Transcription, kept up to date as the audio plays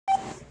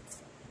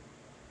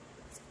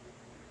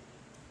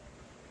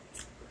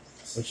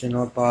wishing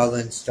on a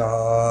falling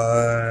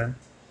star,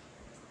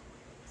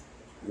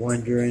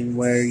 wondering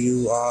where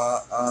you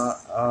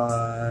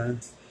are.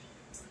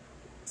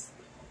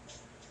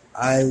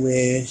 I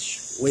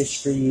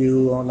wish for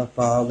you on a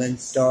falling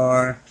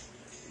star,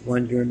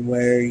 wondering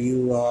where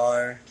you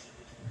are.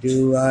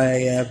 Do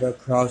I ever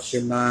cross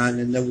your mind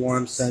in the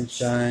warm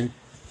sunshine?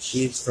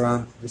 She's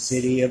from the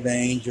city of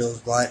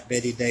angels, like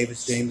Betty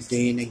Davis, James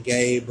Dean, and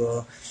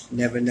Gable.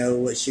 Never know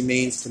what she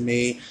means to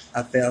me.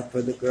 I fell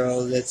for the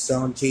girl that's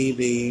on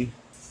TV.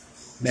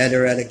 Met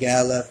her at a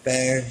gala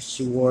affair.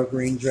 She wore a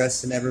green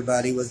dress and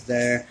everybody was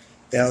there.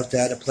 Felt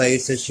out of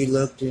place as she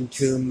looked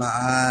into my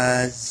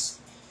eyes.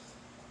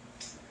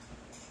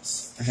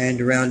 I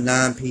hand around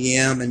 9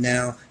 p.m. and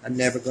now I'm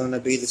never gonna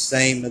be the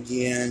same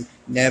again.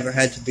 Never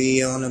had to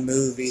be on a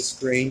movie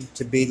screen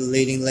to be the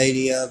leading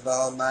lady of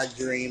all my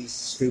dreams.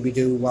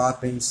 Scooby-Doo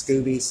whopping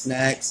Scooby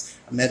snacks.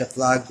 I met a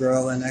fly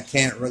girl and I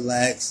can't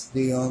relax.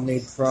 The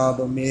only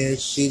problem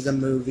is she's a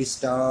movie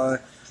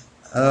star.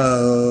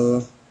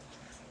 Oh,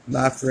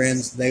 my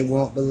friends, they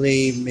won't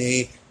believe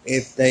me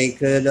if they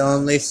could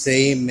only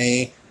see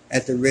me.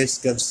 At the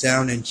risk of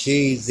sounding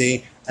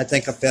cheesy, I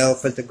think I fell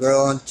for the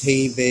girl on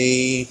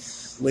TV.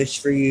 Wish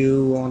for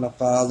you on a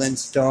falling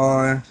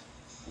star,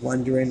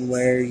 wondering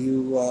where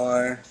you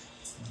are.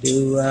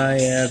 Do I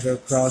ever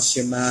cross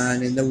your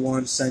mind in the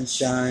warm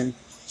sunshine?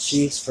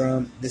 She's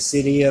from the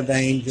city of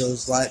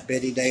angels, like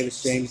Betty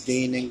Davis, James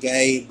Dean, and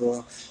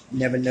Gable.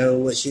 Never know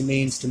what she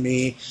means to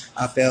me.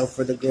 I fell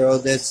for the girl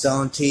that's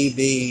on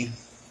TV.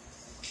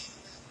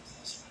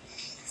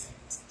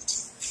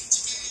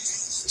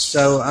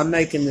 So I'm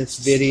making this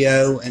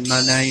video, and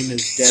my name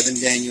is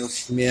Devin Daniel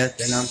Smith,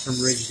 and I'm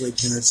from Ridgely,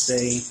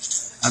 Tennessee.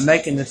 I'm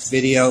making this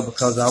video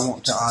because I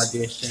want to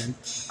audition.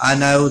 I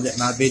know that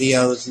my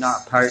video is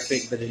not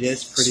perfect, but it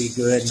is pretty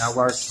good, and I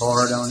worked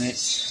hard on it.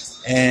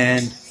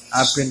 And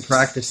I've been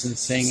practicing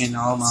singing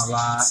all my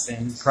life,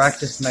 and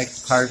practice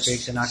makes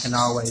perfect, and I can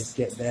always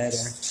get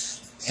better.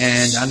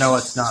 And I know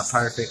it's not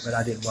perfect, but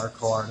I did work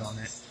hard on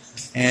it.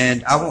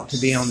 And I want to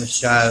be on the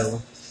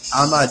show.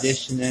 I'm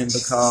auditioning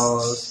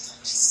because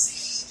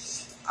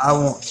I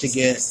want to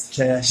get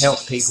to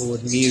help people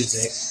with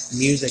music.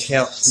 Music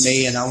helps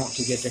me, and I want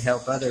to get to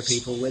help other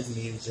people with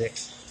music,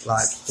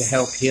 like to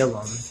help heal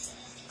them.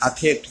 I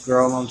picked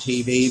Girl on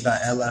TV by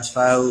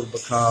LFO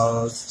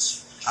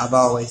because I've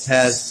always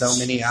had so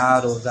many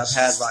idols. I've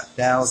had like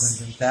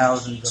thousands and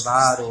thousands of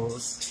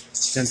idols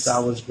since I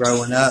was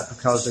growing up,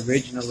 because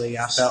originally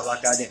I felt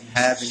like I didn't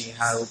have any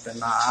hope, and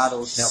my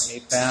idols helped me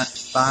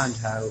find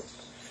hope.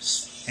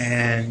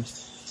 And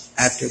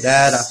after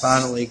that, I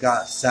finally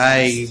got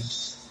saved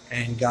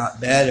and got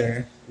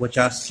better, which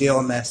I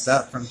still mess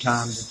up from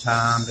time to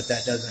time, but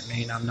that doesn't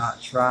mean I'm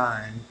not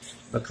trying,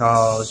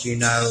 because, you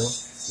know,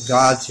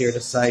 God's here to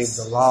save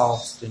the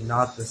lost and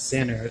not the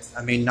sinners.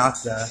 I mean,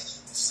 not the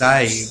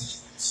saved.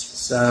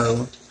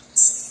 So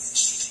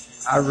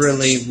I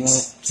really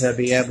want to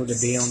be able to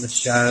be on the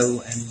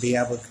show and be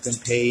able to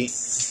compete,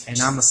 and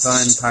I'm a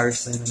fun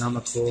person and I'm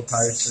a cool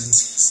person,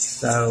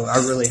 so I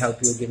really hope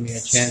you'll give me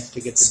a chance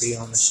to get to be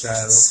on the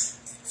show.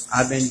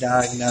 I've been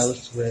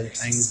diagnosed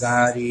with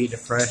anxiety,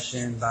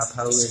 depression,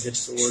 bipolar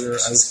disorder,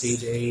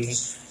 OCD,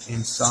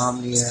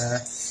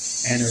 insomnia,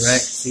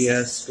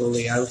 anorexia,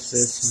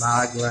 scoliosis,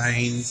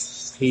 migraines.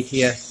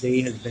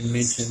 PTSD has been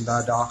mentioned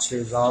by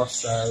doctors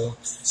also,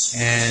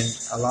 and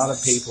a lot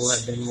of people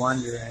have been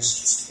wondering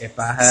if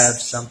I have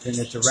something.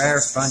 It's a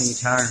rare, funny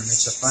term.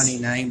 It's a funny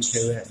name to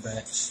it,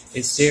 but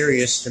it's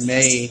serious to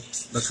me,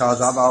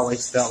 because I've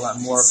always felt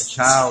like more of a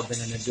child than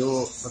an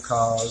adult,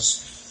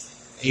 because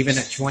even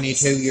at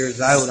 22 years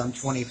old, I'm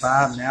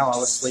 25 now, I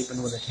was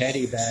sleeping with a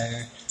teddy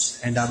bear,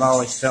 and I've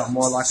always felt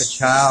more like a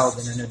child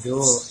than an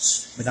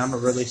adult, but I'm a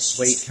really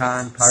sweet,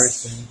 kind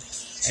person,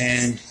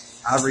 and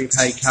I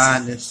repay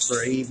kindness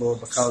for evil,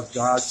 because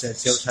God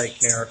says He'll take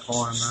care of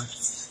karma,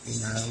 you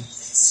know.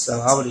 So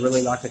I would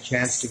really like a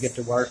chance to get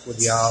to work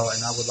with y'all,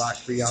 and I would like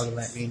for y'all to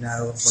let me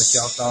know what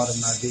y'all thought of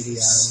my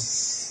video.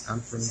 I'm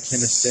from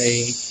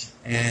Tennessee,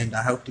 and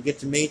I hope to get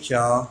to meet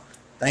y'all.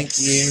 Thank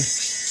you.